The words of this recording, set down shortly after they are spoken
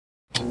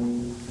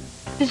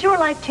Does your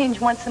life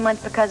change once a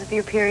month because of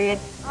your period?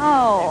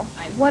 Oh,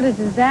 what a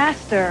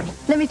disaster.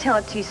 Let me tell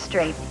it to you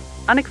straight.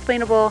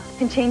 Unexplainable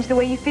Can change the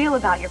way you feel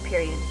about your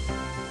period.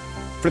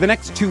 For the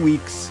next 2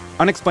 weeks,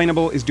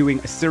 Unexplainable is doing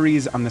a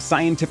series on the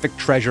scientific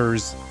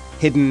treasures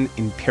hidden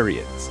in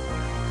periods.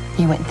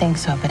 You wouldn't think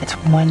so, but it's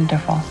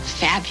wonderful.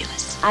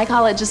 Fabulous. I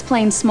call it just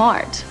plain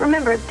smart.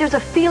 Remember, there's a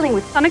feeling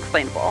with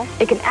unexplainable.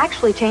 it can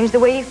actually change the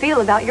way you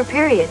feel about your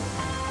period.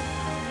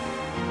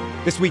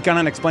 This week on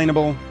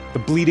Unexplainable, The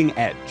Bleeding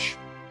Edge.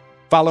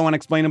 Follow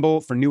Unexplainable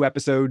for new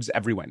episodes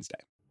every Wednesday.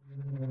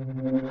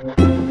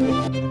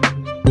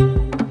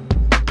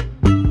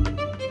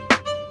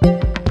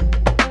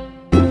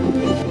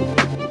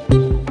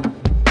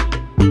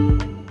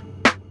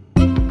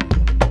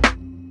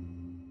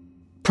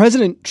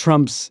 President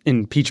Trump's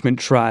impeachment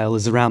trial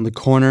is around the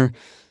corner.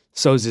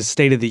 So is his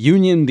State of the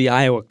Union, the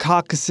Iowa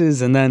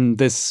caucuses, and then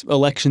this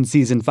election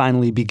season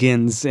finally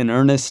begins in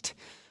earnest.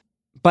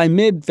 By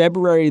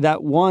mid-February,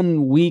 that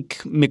 1 week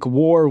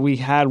McWar we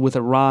had with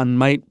Iran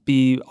might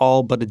be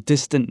all but a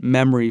distant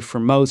memory for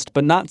most,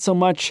 but not so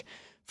much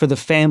for the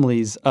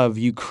families of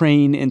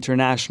Ukraine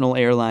International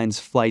Airlines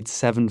Flight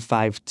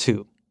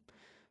 752.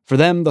 For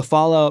them, the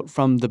fallout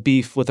from the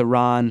beef with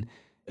Iran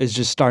is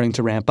just starting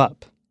to ramp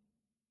up.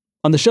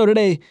 On the show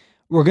today,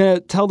 we're going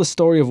to tell the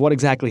story of what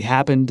exactly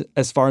happened,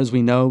 as far as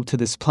we know, to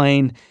this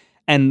plane,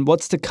 and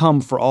what's to come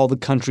for all the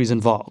countries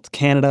involved: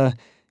 Canada,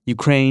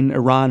 Ukraine,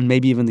 Iran,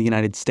 maybe even the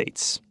United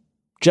States.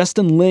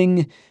 Justin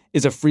Ling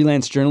is a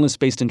freelance journalist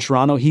based in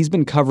Toronto. He's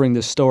been covering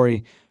this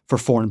story for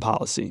Foreign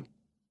Policy.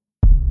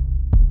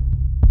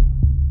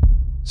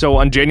 So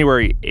on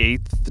January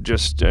 8th,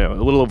 just a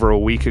little over a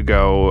week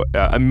ago,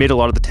 amid a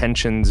lot of the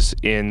tensions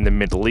in the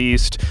Middle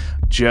East,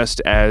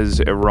 just as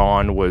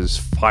Iran was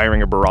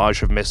firing a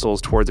barrage of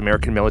missiles towards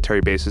American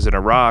military bases in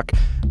Iraq,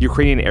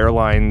 Ukrainian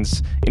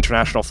Airlines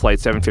International Flight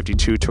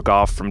 752 took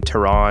off from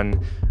Tehran,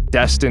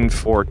 destined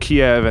for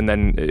Kiev, and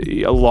then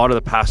a lot of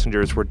the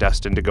passengers were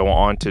destined to go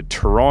on to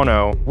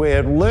Toronto.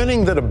 We're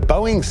learning that a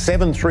Boeing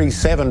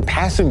 737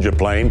 passenger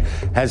plane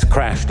has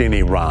crashed in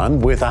Iran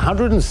with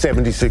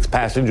 176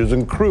 passengers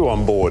and crew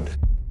on board.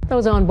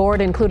 Those on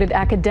board included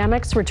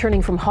academics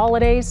returning from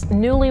holidays,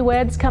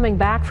 newlyweds coming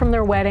back from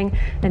their wedding,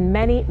 and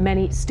many,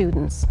 many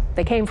students.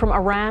 They came from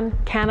Iran,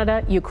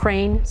 Canada,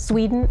 Ukraine,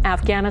 Sweden,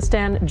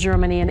 Afghanistan,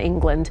 Germany, and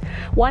England.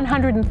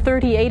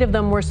 138 of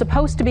them were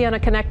supposed to be on a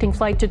connecting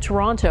flight to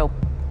Toronto.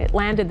 It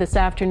landed this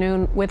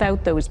afternoon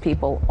without those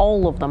people.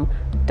 All of them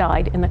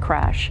died in the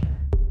crash.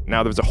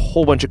 Now, there was a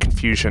whole bunch of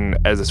confusion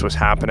as this was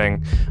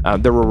happening.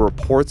 There were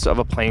reports of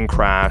a plane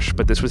crash,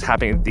 but this was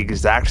happening at the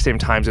exact same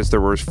times as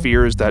there were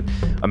fears that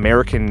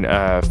American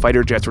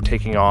fighter jets were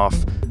taking off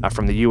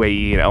from the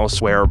UAE and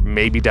elsewhere,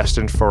 maybe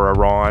destined for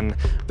Iran.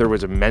 There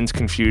was immense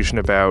confusion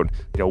about,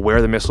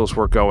 where the missiles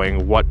were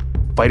going, what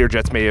fighter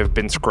jets may have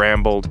been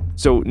scrambled.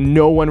 So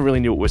no one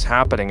really knew what was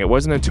happening. It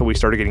wasn't until we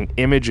started getting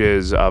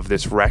images of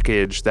this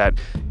wreckage that,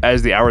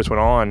 as the hours went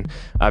on,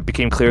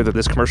 became clear that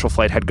this commercial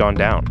flight had gone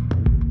down.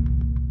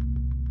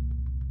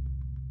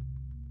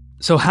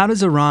 So how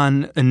does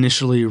Iran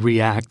initially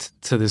react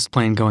to this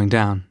plane going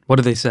down? What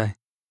do they say?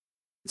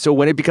 So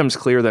when it becomes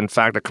clear that, in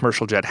fact, a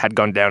commercial jet had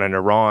gone down in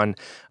Iran,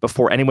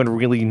 before anyone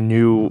really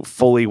knew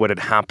fully what had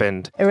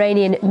happened.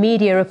 Iranian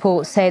media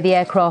reports say the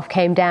aircraft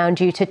came down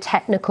due to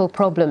technical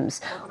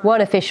problems. One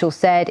official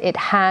said it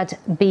had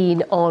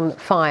been on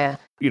fire.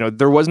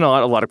 There was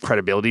not a lot of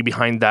credibility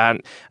behind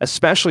that,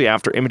 especially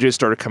after images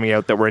started coming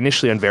out that were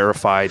initially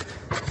unverified,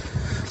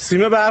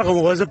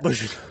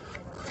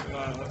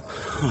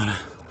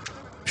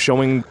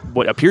 showing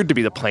what appeared to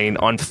be the plane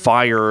on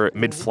fire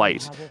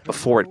mid-flight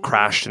before it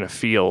crashed in a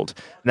field.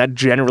 And that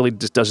generally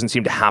just doesn't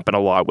seem to happen a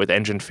lot with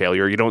engine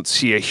failure. You don't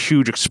see a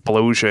huge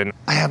explosion.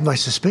 I have my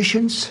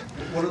suspicions.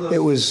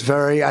 It was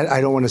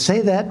I don't want to say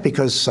that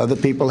because other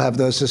people have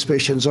those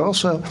suspicions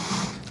also.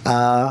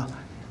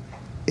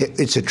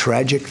 It's a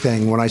tragic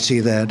thing when I see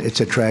that.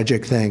 It's a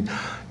tragic thing.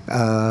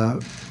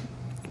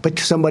 But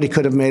somebody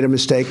could have made a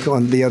mistake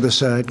on the other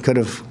side. Could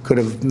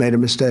have made a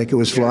mistake. It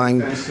was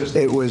flying.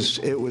 It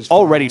was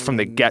already from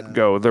the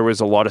get-go. There was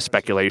a lot of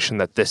speculation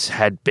that this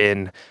had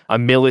been a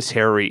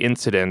military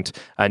incident,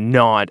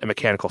 not a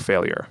mechanical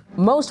failure.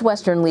 Most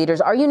Western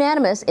leaders are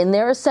unanimous in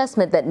their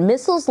assessment that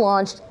missiles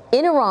launched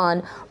in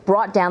Iran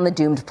brought down the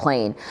doomed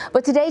plane.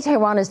 But today,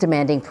 Tehran is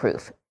demanding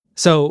proof.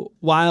 So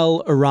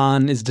while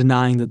Iran is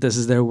denying that this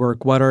is their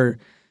work, what are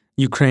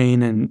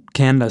Ukraine and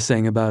Canada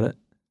saying about it?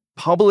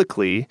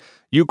 Publicly,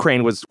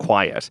 Ukraine was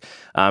quiet.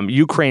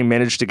 Ukraine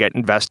managed to get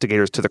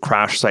investigators to the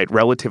crash site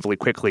relatively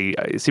quickly,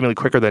 seemingly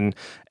quicker than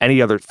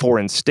any other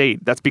foreign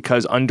state. That's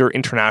because under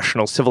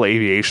international civil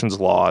aviation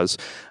laws,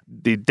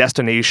 the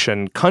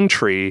destination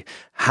country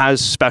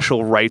has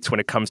special rights when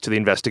it comes to the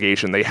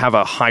investigation. They have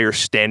a higher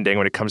standing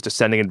when it comes to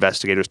sending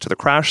investigators to the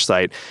crash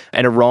site.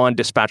 And Iran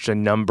dispatched a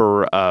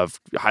number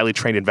of highly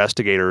trained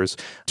investigators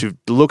to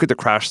look at the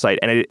crash site.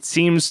 And it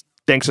seems,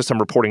 thanks to some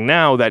reporting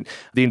now, that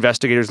the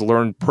investigators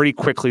learned pretty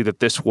quickly that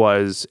this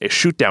was a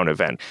shoot-down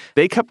event.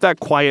 They kept that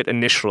quiet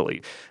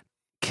initially.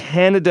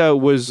 Canada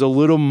was a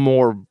little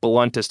more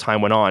blunt as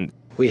time went on.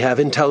 We have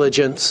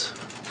intelligence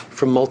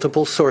from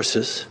multiple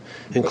sources,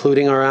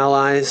 including our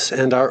allies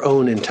and our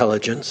own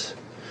intelligence.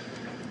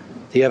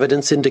 The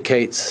evidence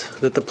indicates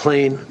that the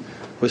plane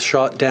was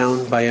shot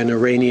down by an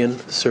Iranian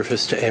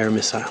surface-to-air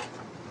missile.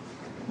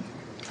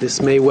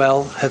 This may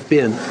well have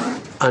been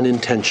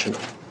unintentional.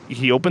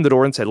 He opened the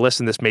door and said,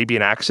 listen, this may be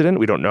an accident.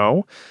 We don't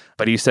know.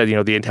 But he said,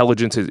 the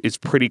intelligence is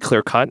pretty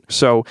clear-cut.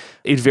 So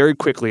it very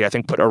quickly, I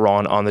think, put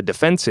Iran on the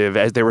defensive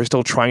as they were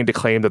still trying to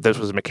claim that this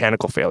was a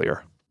mechanical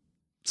failure.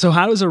 So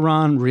how does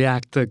Iran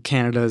react to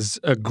Canada's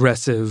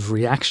aggressive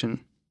reaction?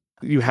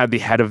 You had the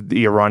head of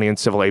the Iranian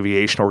Civil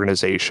Aviation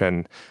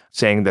Organization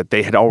saying that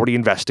they had already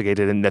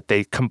investigated and that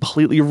they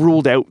completely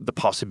ruled out the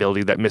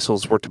possibility that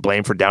missiles were to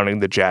blame for downing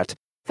the jet.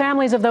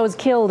 Families of those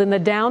killed in the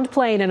downed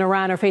plane in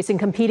Iran are facing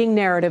competing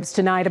narratives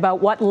tonight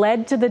about what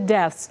led to the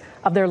deaths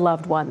of their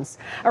loved ones.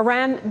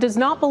 Iran does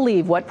not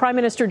believe what Prime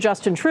Minister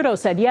Justin Trudeau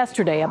said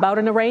yesterday about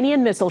an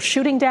Iranian missile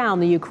shooting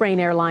down the Ukraine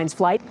Airlines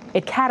flight.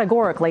 It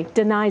categorically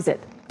denies it.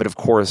 But of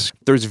course,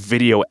 there's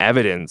video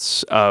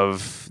evidence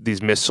of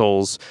these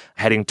missiles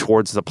heading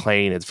towards the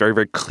plane. It's very,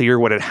 very clear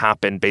what had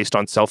happened based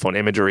on cell phone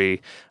imagery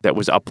that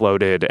was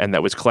uploaded and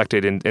that was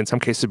collected in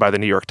some cases by the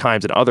New York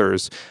Times and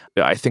others.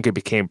 I think it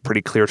became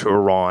pretty clear to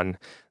Iran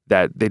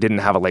that they didn't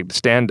have a leg to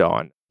stand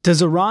on.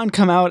 Does Iran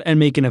come out and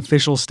make an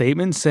official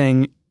statement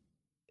saying,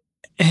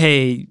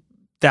 hey,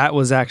 that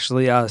was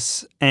actually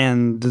us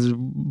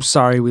and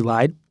sorry we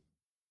lied?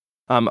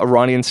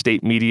 Iranian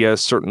state media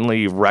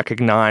certainly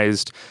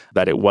recognized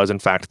that it was, in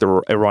fact,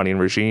 the Iranian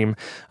regime.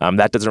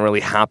 That doesn't really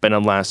happen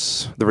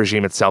unless the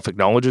regime itself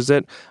acknowledges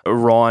it.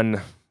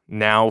 Iran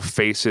now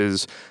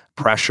faces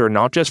pressure,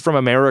 not just from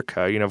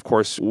America, of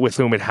course, with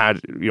whom it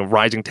had,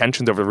 rising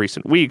tensions over the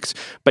recent weeks,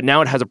 but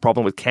now it has a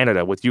problem with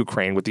Canada, with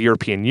Ukraine, with the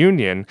European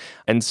Union.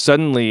 And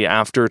suddenly,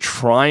 after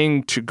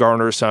trying to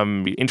garner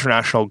some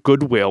international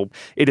goodwill,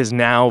 it is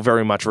now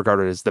very much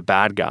regarded as the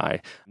bad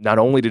guy. Not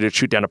only did it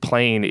shoot down a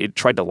plane, it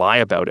tried to lie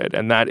about it.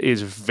 And that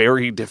is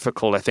very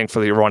difficult, I think, for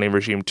the Iranian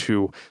regime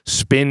to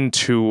spin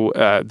to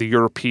the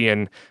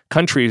European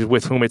countries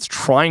with whom it's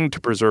trying to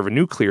preserve a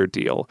nuclear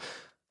deal.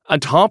 On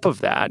top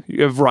of that,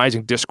 you have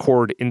rising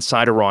discord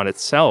inside Iran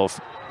itself.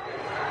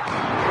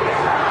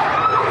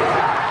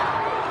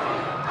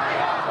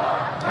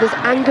 There's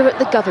anger at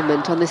the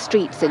government on the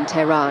streets in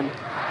Tehran.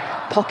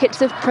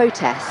 Pockets of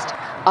protest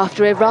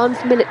after Iran's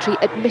military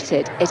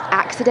admitted it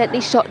accidentally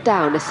shot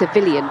down a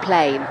civilian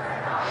plane.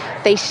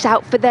 They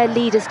shout for their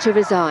leaders to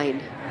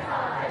resign.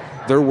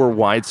 There were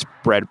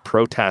widespread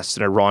protests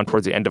in Iran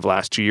towards the end of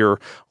last year,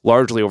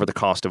 largely over the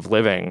cost of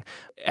living.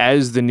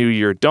 As the new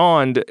year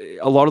dawned,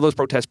 a lot of those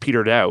protests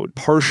petered out,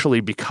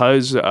 partially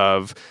because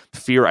of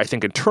fear, I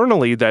think,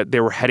 internally that they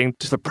were heading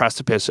to the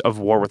precipice of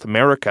war with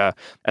America,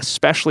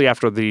 especially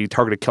after the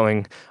targeted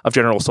killing of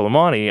General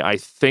Soleimani. I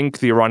think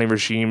the Iranian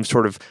regime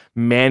sort of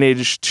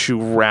managed to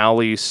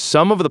rally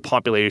some of the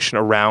population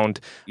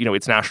around,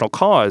 its national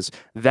cause.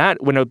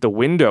 That went out the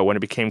window when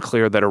it became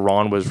clear that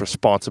Iran was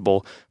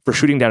responsible for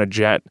shooting down a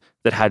jet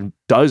that had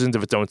dozens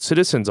of its own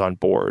citizens on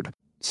board.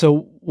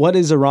 So what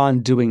is Iran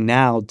doing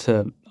now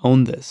to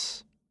own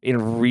this?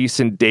 In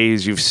recent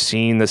days, you've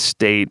seen the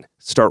state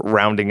start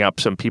rounding up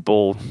some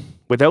people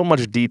without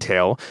much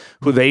detail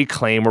who they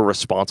claim were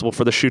responsible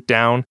for the shoot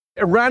down.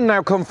 Iran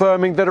now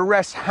confirming that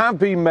arrests have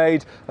been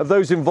made of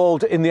those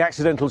involved in the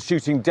accidental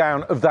shooting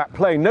down of that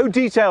plane. No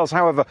details,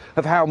 however,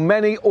 of how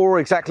many or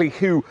exactly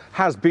who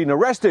has been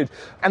arrested.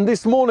 And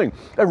this morning,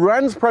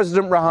 Iran's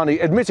President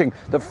Rouhani admitting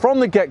that from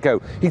the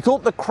get-go, he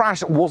thought the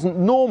crash wasn't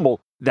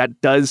normal.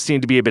 That does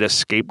seem to be a bit of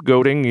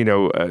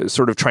scapegoating,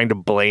 sort of trying to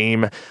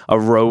blame a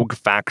rogue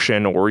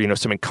faction or,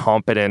 some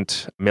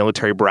incompetent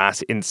military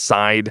brass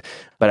inside.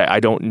 But I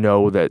don't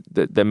know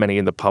that many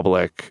in the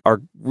public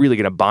are really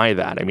going to buy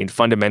that. I mean,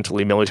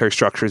 fundamentally, military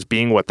structures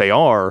being what they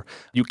are,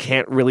 you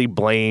can't really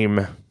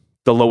blame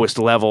the lowest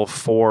level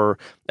for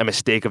a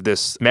mistake of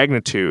this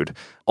magnitude.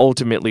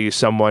 Ultimately,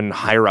 someone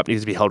higher up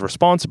needs to be held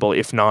responsible,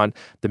 if not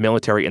the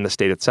military and the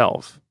state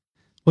itself.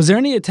 Was there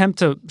any attempt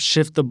to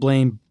shift the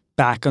blame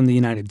back on the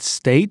United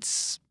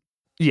States?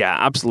 Yeah,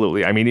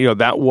 absolutely. I mean,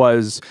 that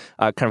was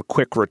a kind of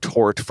quick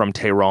retort from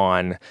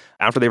Tehran.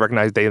 After they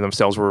recognized they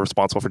themselves were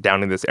responsible for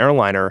downing this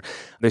airliner,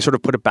 they sort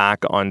of put it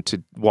back onto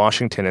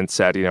Washington and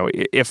said,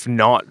 if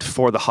not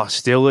for the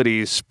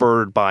hostilities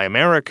spurred by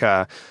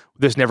America,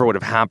 this never would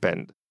have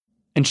happened.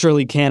 And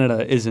surely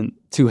Canada isn't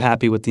too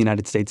happy with the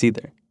United States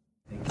either.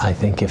 I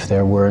think if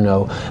there were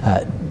no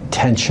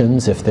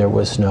tensions, if there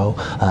was no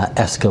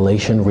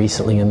escalation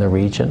recently in the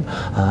region,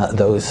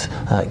 those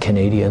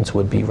Canadians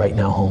would be right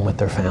now home with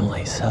their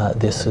families.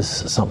 This is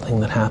something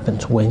that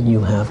happens when you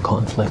have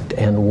conflict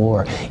and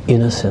war.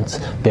 Innocents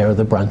bear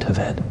the brunt of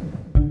it.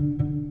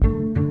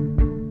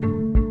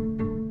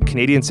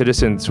 Canadian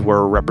citizens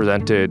were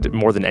represented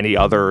more than any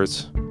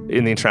others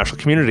in the international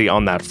community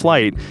on that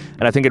flight.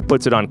 And I think it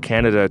puts it on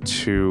Canada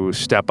to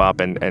step up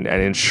and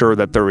ensure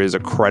that there is a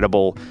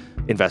credible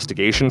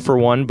investigation for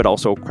one, but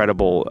also a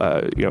credible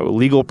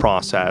legal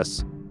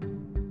process.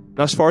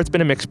 Thus far, it's been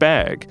a mixed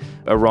bag.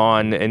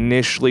 Iran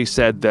initially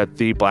said that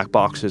the black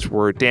boxes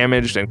were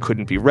damaged and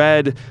couldn't be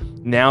read.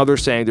 Now they're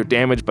saying they're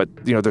damaged, but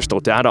there's still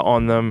data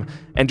on them.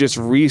 And just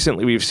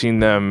recently, we've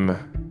seen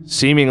them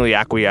seemingly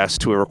acquiesce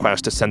to a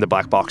request to send the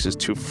black boxes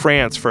to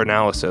France for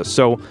analysis.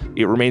 So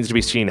it remains to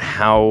be seen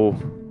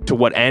to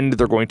what end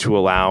they're going to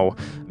allow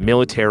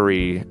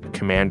military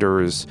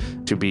commanders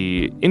to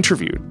be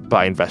interviewed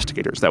by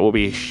investigators. That will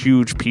be a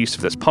huge piece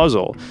of this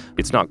puzzle.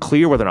 It's not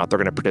clear whether or not they're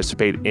going to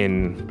participate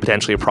in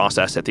potentially a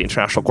process at the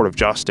International Court of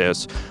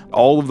Justice.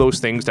 All of those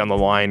things down the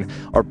line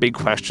are big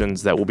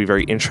questions that will be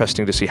very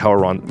interesting to see how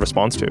Iran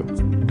responds to.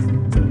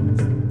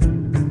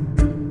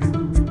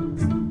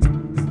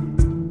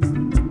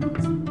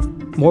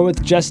 More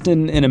with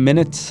Justin in a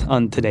minute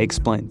on Today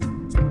Explained.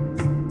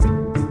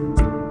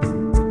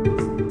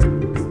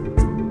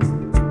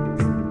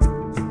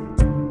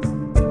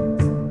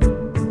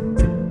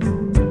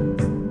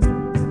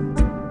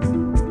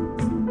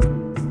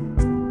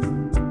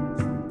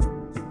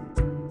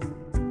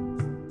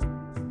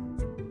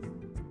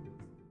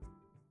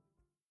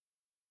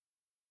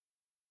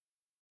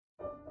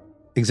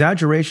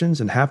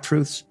 Exaggerations and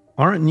half-truths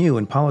aren't new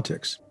in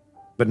politics.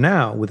 But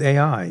now, with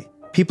AI,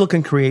 people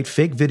can create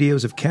fake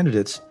videos of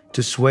candidates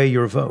to sway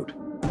your vote.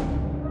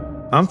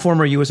 I'm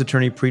former U.S.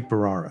 Attorney Preet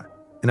Bharara,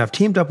 and I've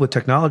teamed up with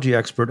technology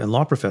expert and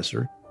law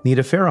professor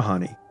Nita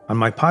Farahani on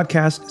my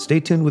podcast,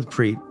 Stay Tuned with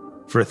Preet,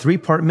 for a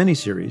 3-part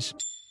miniseries,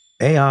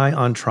 AI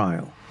on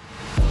Trial.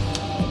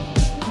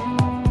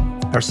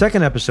 Our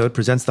second episode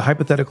presents the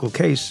hypothetical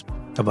case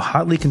of a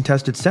hotly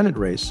contested Senate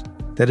race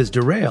that is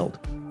derailed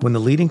when the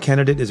leading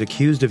candidate is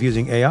accused of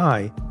using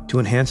AI to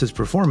enhance his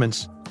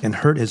performance and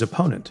hurt his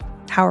opponent.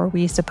 How are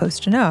we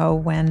supposed to know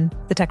when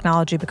the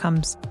technology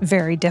becomes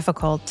very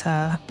difficult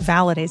to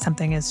validate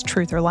something as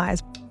truth or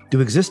lies? Do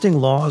existing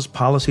laws,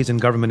 policies, and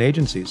government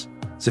agencies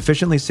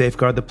sufficiently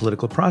safeguard the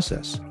political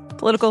process?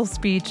 Political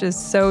speech is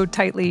so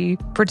tightly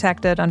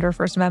protected under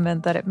First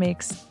Amendment that it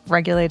makes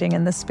regulating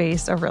in this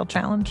space a real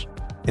challenge.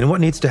 And what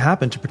needs to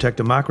happen to protect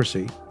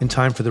democracy in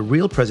time for the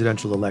real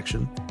presidential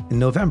election in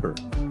November?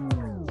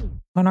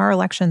 When our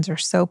elections are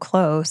so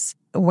close,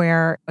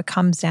 where it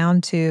comes down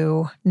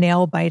to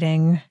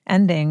nail-biting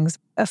endings,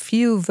 a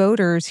few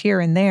voters here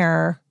and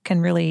there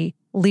can really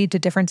lead to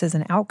differences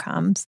in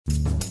outcomes.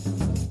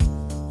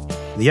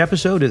 The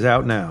episode is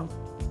out now.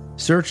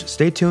 Search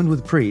Stay Tuned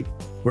with Preet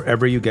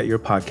wherever you get your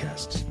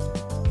podcasts.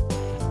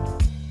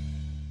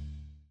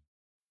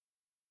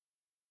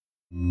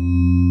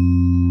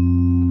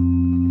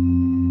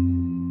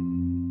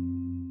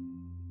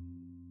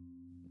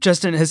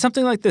 Justin, has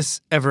something like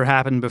this ever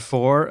happened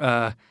before?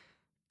 A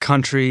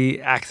country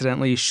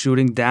accidentally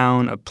shooting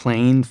down a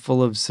plane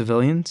full of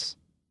civilians?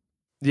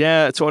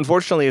 Yeah, so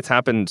unfortunately it's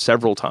happened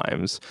several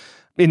times.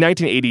 In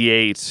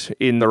 1988,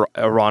 in the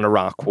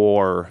Iran-Iraq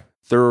War,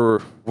 there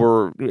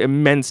were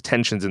immense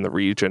tensions in the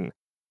region.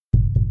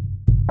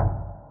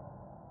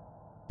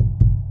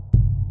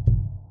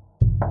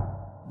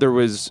 There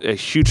was a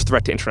huge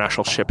threat to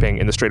international shipping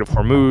in the Strait of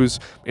Hormuz,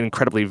 an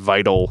incredibly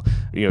vital,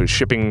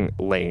 shipping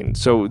lane.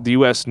 So the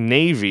U.S.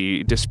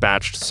 Navy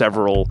dispatched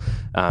several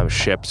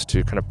ships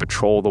to kind of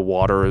patrol the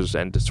waters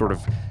and to sort of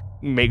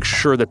make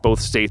sure that both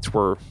states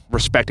were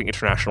respecting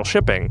international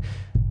shipping.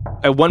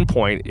 At one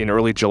point in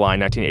early July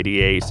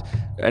 1988,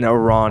 an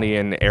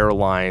Iranian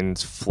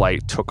Airlines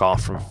flight took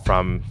off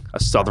from a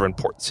southern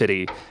port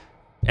city,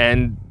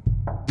 and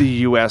the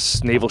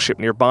U.S. naval ship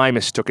nearby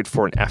mistook it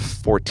for an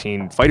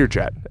F-14 fighter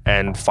jet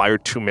and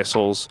fired 2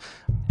 missiles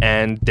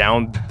and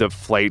downed the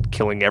flight,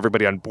 killing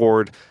everybody on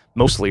board,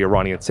 mostly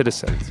Iranian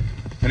citizens.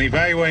 In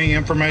evaluating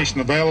information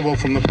available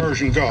from the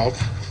Persian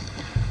Gulf,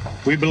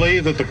 we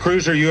believe that the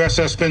cruiser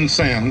USS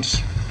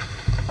Vincennes,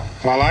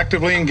 while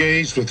actively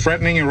engaged with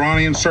threatening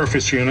Iranian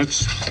surface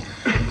units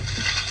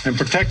and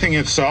protecting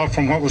itself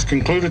from what was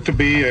concluded to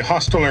be a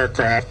hostile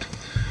aircraft,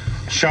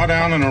 shot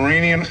down an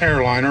Iranian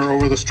airliner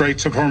over the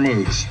Straits of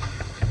Hormuz.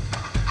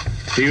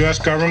 The U.S.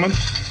 government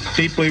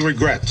deeply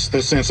regrets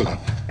this incident.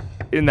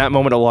 In that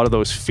moment, a lot of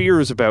those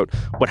fears about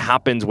what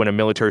happens when a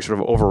military sort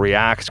of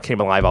overreacts came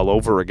alive all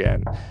over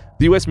again.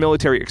 The U.S.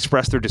 military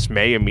expressed their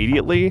dismay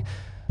immediately,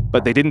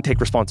 but they didn't take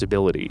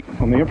responsibility.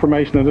 On the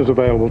information that is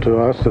available to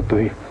us, that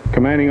the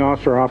commanding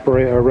officer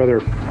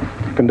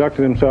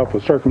conducted himself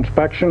with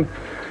circumspection,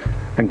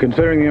 and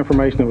considering the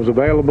information that was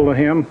available to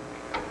him,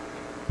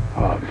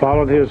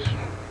 followed his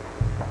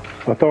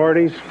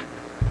authorities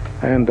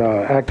and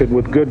acted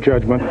with good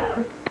judgment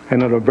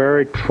and at a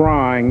very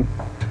trying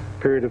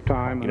period of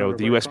time.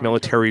 The U.S.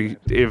 military,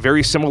 in a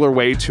very similar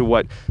way to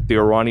what the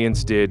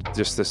Iranians did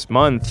just this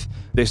month,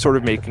 they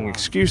started making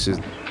excuses.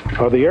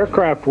 The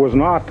aircraft was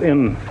not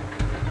in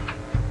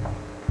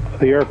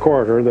the air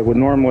corridor that would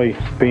normally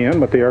be in,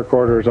 but the air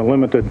corridor is a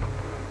limited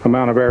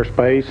amount of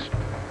airspace.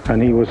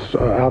 And he was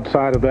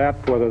outside of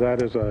that, whether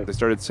that is a... They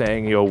started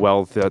saying,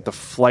 the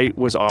flight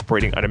was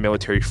operating on a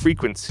military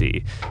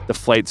frequency. The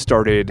flight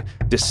started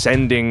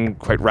descending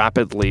quite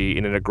rapidly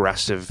in an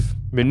aggressive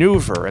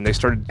maneuver. And they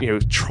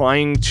started,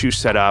 trying to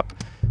set up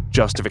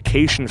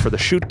justification for the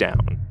shoot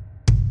down.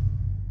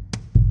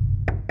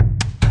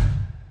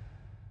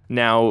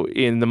 Now,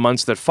 in the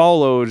months that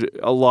followed,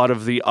 a lot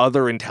of the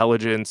other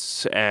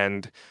intelligence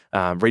and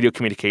radio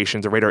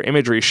communications and radar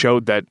imagery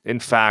showed that, in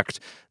fact,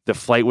 the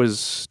flight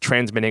was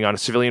transmitting on a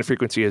civilian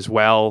frequency as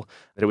well,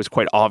 that it was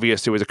quite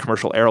obvious it was a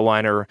commercial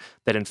airliner,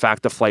 that in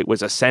fact the flight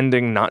was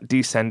ascending, not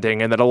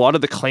descending, and that a lot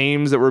of the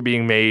claims that were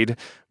being made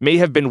may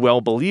have been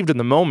well believed in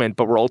the moment,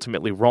 but were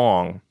ultimately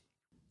wrong.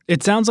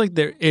 It sounds like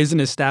there is an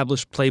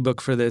established playbook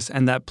for this,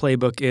 and that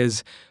playbook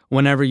is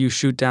whenever you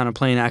shoot down a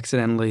plane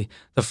accidentally,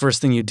 the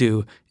first thing you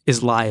do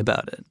is lie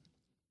about it.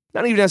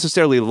 Not even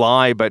necessarily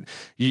lie, but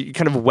you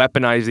kind of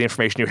weaponize the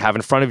information you have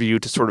in front of you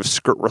to sort of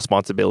skirt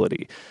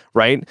responsibility,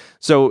 right?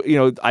 So,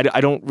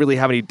 I don't really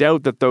have any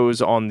doubt that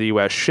those on the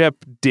U.S.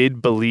 ship did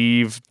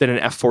believe that an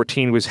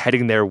F-14 was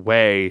heading their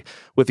way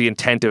with the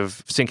intent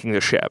of sinking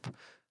the ship.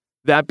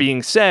 That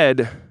being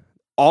said,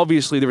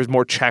 obviously there was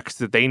more checks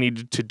that they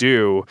needed to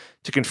do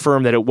to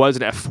confirm that it was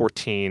an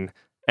F-14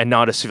 and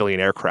not a civilian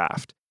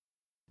aircraft.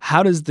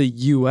 How does the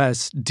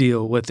U.S.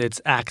 deal with its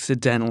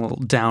accidental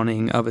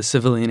downing of a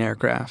civilian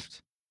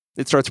aircraft?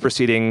 It starts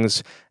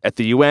proceedings at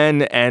the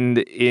UN and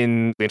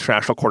in the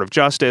International Court of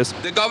Justice.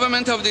 The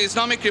government of the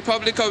Islamic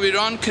Republic of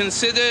Iran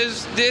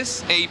considers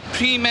this a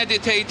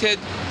premeditated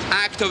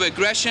act of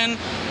aggression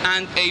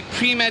and a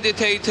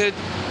premeditated,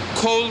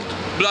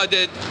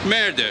 cold-blooded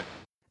murder.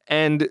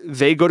 And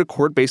they go to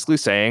court basically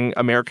saying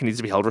America needs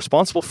to be held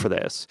responsible for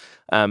this.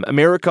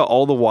 America,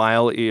 all the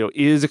while,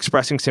 is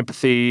expressing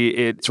sympathy.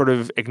 It sort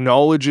of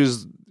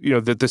acknowledges,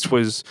 that this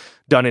was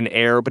done in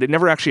error, but it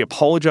never actually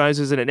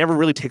apologizes, and it never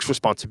really takes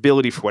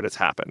responsibility for what has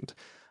happened.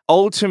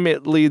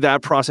 Ultimately,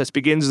 that process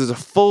begins. There's a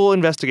full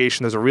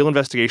investigation. There's a real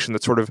investigation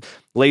that sort of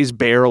lays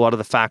bare a lot of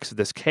the facts of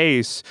this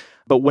case.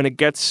 But when it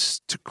gets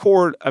to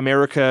court,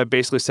 America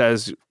basically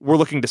says, we're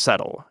looking to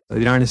settle. The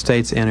United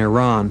States and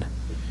Iran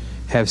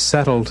have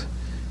settled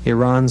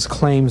Iran's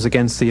claims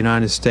against the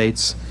United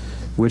States,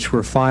 which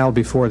were filed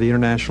before the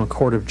International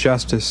Court of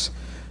Justice.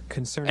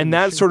 And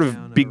that sort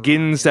of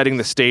begins setting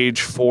the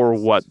stage for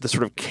what the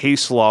sort of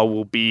case law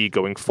will be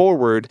going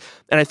forward.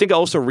 And I think it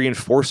also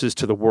reinforces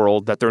to the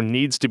world that there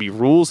needs to be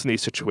rules in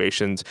these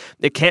situations.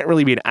 It can't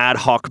really be an ad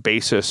hoc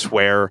basis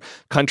where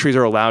countries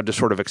are allowed to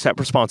sort of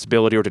accept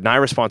responsibility or deny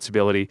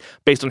responsibility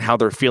based on how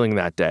they're feeling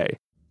that day.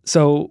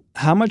 So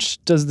how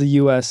much does the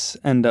U.S.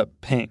 end up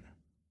paying?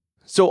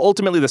 So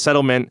ultimately, the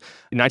settlement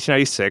in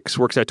 1996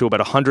 works out to about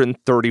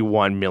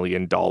 $131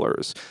 million.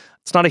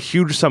 It's not a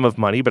huge sum of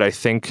money, but I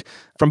think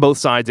from both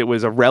sides, it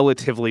was a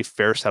relatively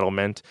fair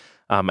settlement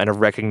and a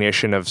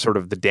recognition of sort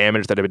of the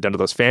damage that had been done to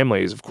those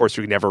families. Of course,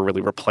 you could never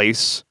really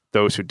replace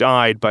those who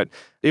died, but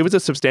it was a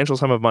substantial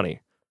sum of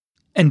money.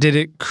 And did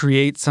it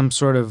create some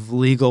sort of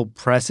legal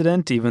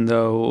precedent, even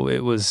though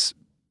it was,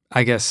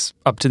 I guess,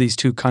 up to these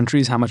two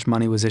countries how much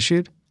money was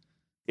issued?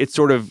 It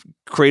sort of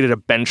created a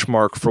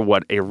benchmark for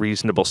what a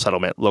reasonable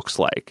settlement looks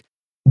like.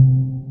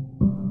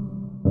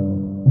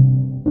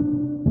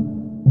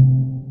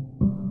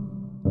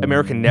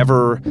 America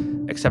never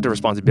accepted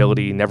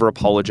responsibility, never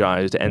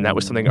apologized, and that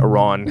was something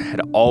Iran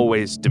had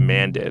always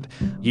demanded.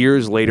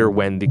 Years later,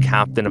 when the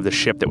captain of the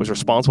ship that was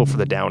responsible for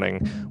the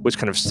downing was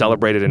kind of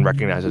celebrated and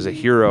recognized as a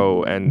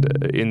hero, and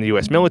in the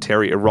U.S.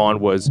 military, Iran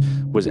was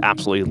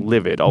absolutely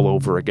livid all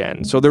over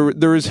again. So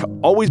there has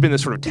always been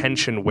this sort of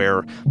tension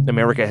where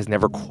America has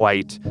never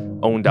quite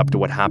owned up to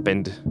what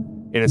happened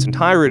in its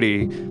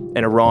entirety,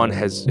 and Iran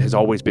has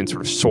always been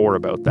sort of sore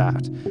about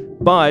that.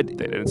 But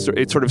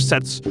it sort of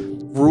sets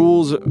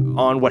rules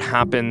on what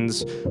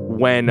happens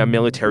when a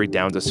military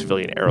downs a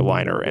civilian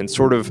airliner and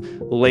sort of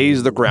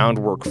lays the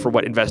groundwork for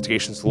what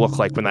investigations look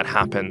like when that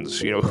happens.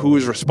 Who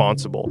is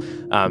responsible?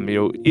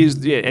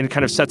 And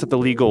kind of sets up the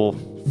legal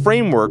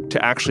framework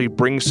to actually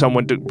bring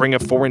a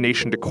foreign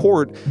nation to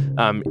court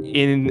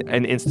in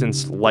an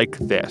instance like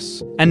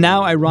this. And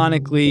now,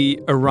 ironically,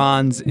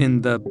 Iran's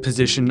in the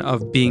position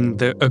of being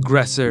the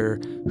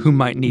aggressor who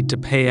might need to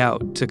pay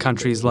out to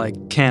countries like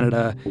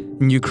Canada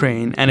and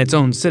Ukraine and its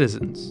own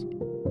citizens.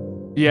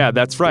 Yeah,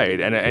 that's right.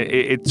 And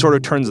it sort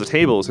of turns the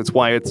tables. It's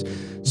why it's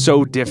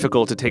so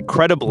difficult to take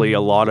credibly a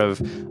lot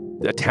of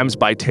attempts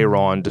by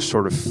Tehran to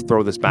sort of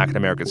throw this back in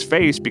America's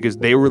face, because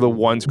they were the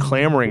ones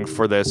clamoring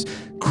for this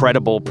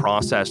credible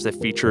process that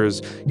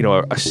features,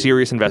 a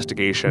serious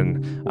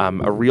investigation,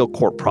 a real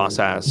court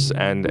process,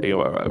 and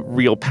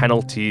real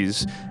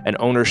penalties and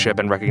ownership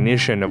and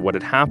recognition of what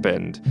had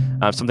happened,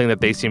 something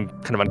that they seem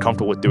kind of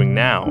uncomfortable with doing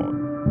now.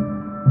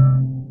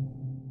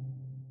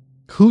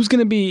 Who's going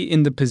to be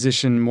in the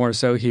position more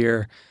so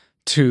here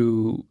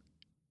to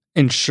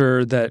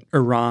ensure that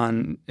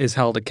Iran is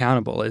held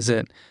accountable? Is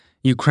it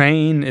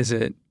Ukraine? Is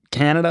it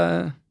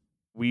Canada?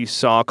 We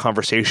saw a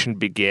conversation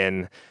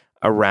begin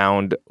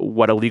around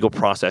what a legal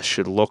process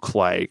should look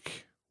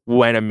like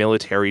when a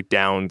military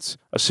downs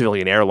a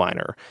civilian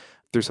airliner.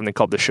 There's something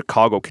called the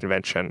Chicago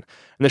Convention.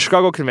 And the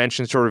Chicago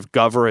Convention sort of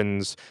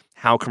governs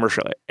how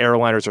commercial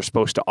airliners are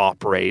supposed to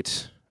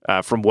operate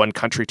from one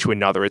country to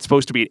another. It's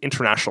supposed to be an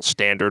international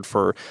standard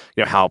for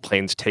how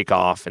planes take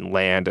off and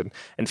land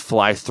and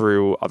fly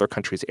through other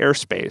countries'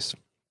 airspace.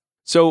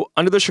 So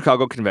under the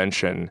Chicago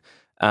Convention,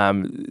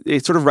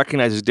 it sort of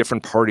recognizes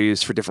different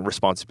parties for different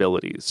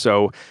responsibilities.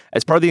 So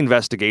as part of the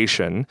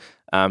investigation,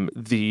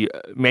 the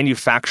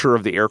manufacturer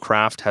of the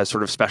aircraft has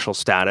sort of special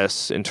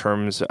status in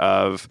terms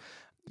of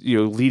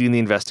leading the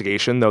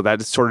investigation, though that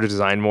is sort of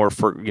designed more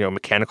for,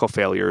 mechanical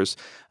failures.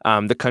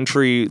 The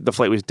country the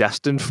flight was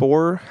destined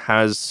for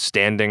has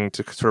standing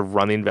to sort of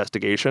run the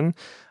investigation,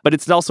 but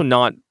it's also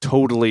not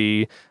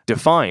totally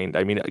defined.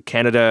 I mean,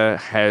 Canada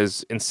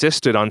has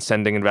insisted on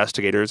sending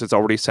investigators. It's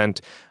already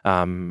sent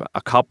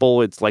a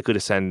couple. It's likely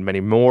to send many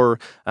more.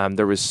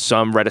 There was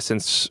some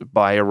reticence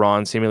by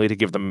Iran seemingly to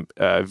give them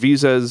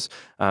visas.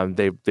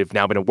 They've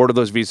now been awarded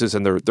those visas,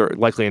 and they're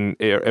likely in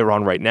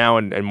Iran right now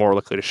and more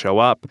likely to show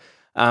up.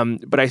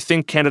 But I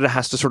think Canada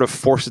has to sort of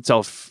force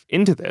itself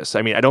into this.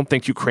 I mean, I don't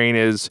think Ukraine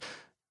is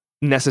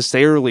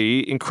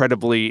necessarily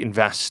incredibly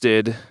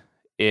invested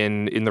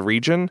in the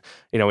region.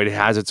 It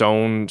has its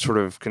own sort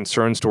of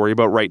concern story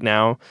about right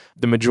now.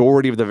 The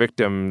majority of the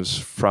victims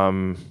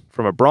from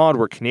abroad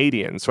were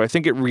Canadian. So I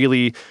think it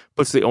really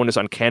puts the onus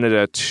on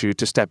Canada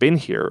to step in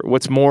here.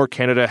 What's more,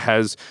 Canada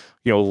has,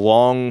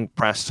 long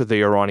pressed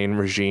the Iranian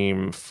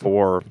regime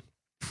for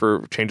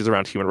changes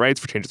around human rights,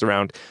 for changes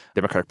around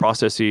democratic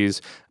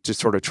processes, to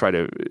sort of try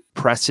to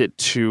press it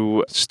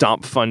to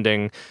stop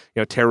funding,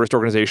 terrorist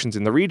organizations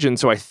in the region.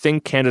 So I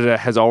think Canada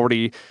has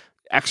already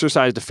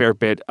exercised a fair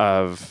bit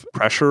of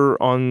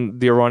pressure on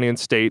the Iranian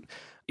state.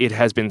 It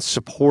has been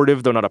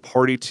supportive, though not a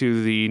party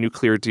to the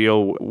nuclear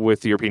deal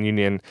with the European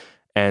Union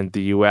and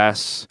the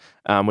US,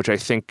 which I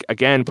think,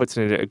 again, puts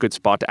it in a good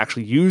spot to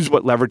actually use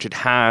what leverage it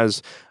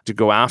has to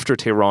go after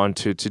Tehran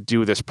to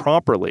do this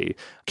properly.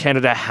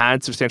 Canada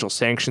had substantial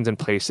sanctions in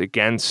place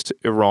against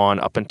Iran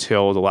up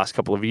until the last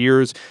couple of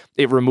years.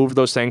 It removed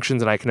those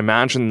sanctions, and I can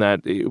imagine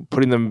that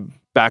putting them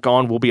back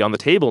on will be on the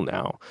table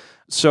now.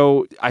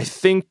 So I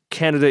think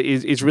Canada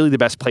is really the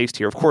best placed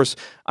here. Of course,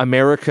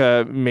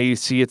 America may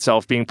see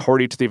itself being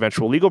party to the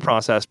eventual legal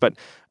process, but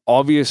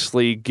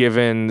obviously,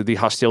 given the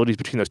hostilities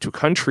between those two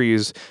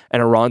countries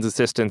and Iran's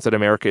insistence that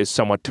America is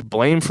somewhat to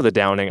blame for the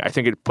downing, I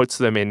think it puts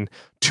them in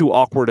too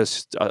awkward a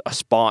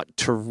spot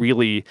to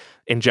really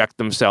inject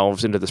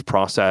themselves into this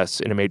process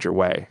in a major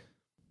way.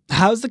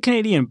 How's the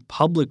Canadian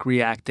public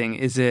reacting?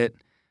 Is it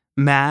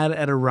mad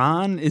at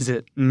Iran? Is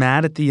it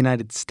mad at the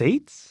United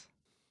States?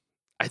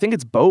 I think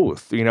it's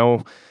both.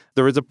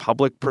 There is a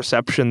public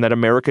perception that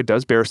America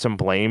does bear some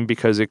blame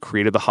because it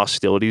created the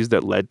hostilities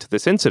that led to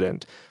this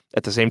incident.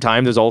 At the same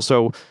time, there's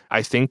also,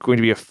 I think, going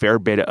to be a fair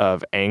bit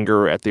of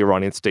anger at the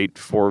Iranian state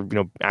for,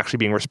 actually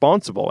being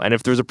responsible. And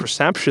if there's a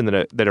perception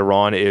that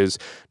Iran is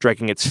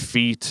dragging its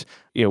feet,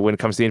 when it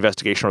comes to the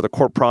investigation or the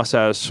court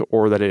process,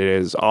 or that it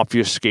is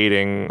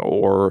obfuscating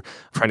or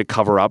trying to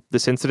cover up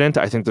this incident,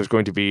 I think there's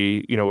going to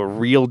be, a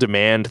real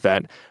demand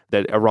that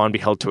Iran be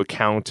held to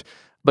account.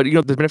 But,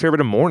 there's been a fair bit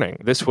of mourning.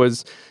 This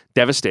was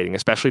devastating,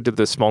 especially to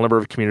the small number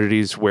of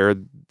communities where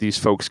these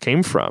folks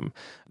came from.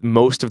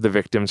 Most of the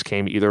victims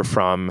came either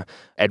from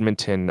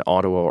Edmonton,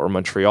 Ottawa, or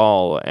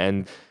Montreal.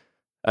 And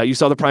you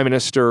saw the Prime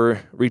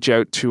Minister reach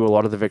out to a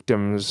lot of the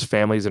victims'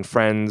 families and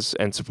friends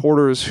and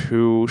supporters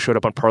who showed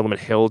up on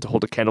Parliament Hill to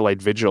hold a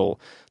candlelight vigil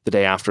the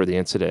day after the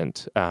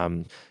incident.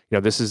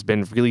 This has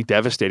been really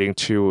devastating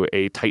to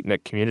a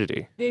tight-knit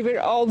community. They were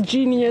all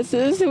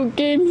geniuses who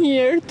came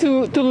here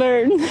to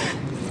learn.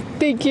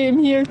 They came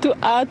here to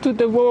add to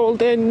the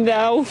world, and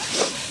now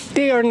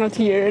they are not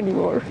here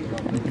anymore.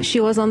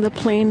 She was on the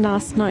plane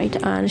last night,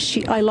 and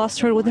I lost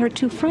her with her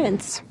two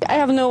friends. I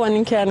have no one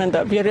in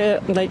Canada.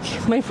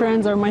 My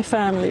friends are my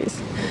families.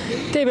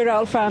 They were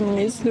all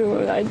families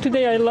too.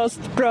 Today I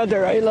lost a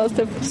brother, I lost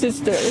a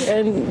sister,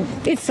 and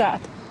it's sad.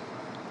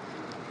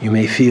 You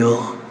may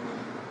feel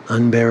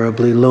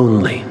unbearably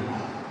lonely,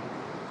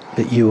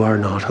 but you are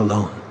not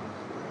alone.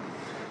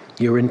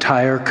 Your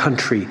entire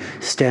country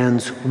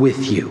stands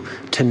with you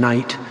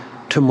tonight,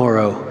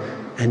 tomorrow,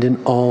 and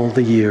in all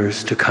the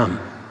years to come.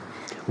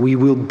 We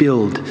will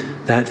build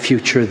that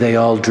future they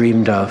all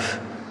dreamed of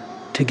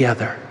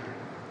together.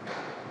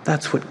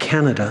 That's what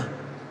Canada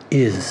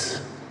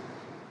is.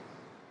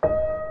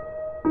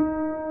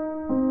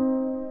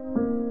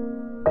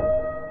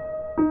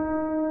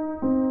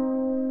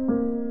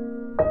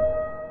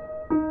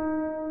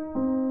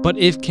 But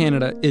if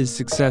Canada is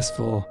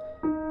successful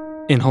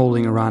in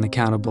holding Iran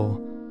accountable,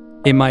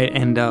 it might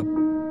end up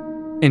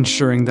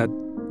ensuring that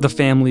the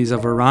families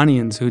of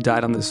Iranians who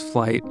died on this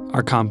flight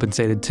are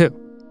compensated too.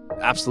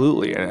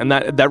 Absolutely. And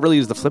that really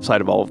is the flip side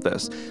of all of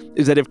this,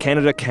 is that if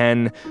Canada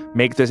can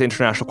make this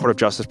International Court of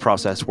Justice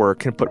process work,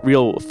 can put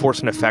real force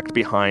and effect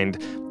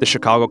behind the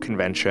Chicago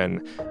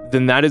Convention,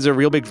 then that is a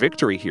real big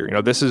victory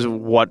here. This is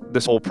what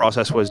this whole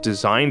process was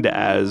designed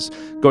as,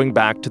 going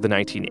back to the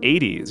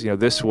 1980s.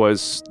 This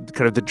was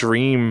kind of the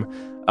dream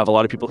of a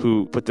lot of people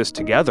who put this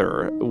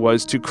together,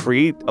 was to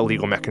create a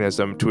legal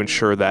mechanism to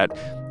ensure that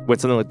when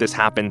something like this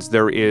happens,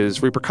 there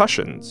is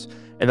repercussions,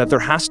 and that there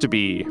has to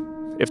be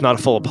if not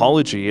a full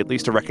apology, at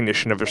least a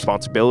recognition of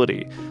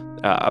responsibility,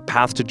 a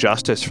path to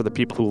justice for the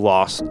people who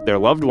lost their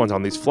loved ones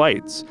on these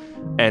flights,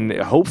 and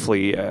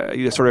hopefully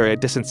sort of a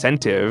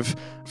disincentive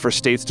for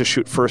states to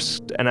shoot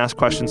first and ask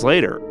questions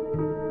later.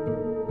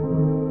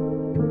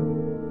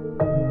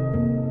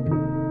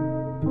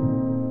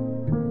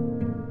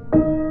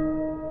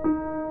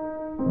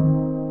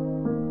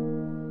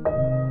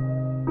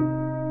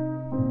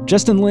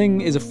 Justin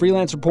Ling is a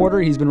freelance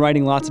reporter. He's been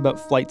writing lots about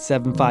Flight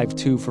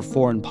 752 for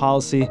Foreign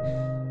Policy.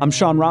 I'm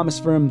Sean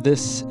Rameswaram.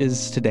 This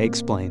is Today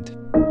Explained.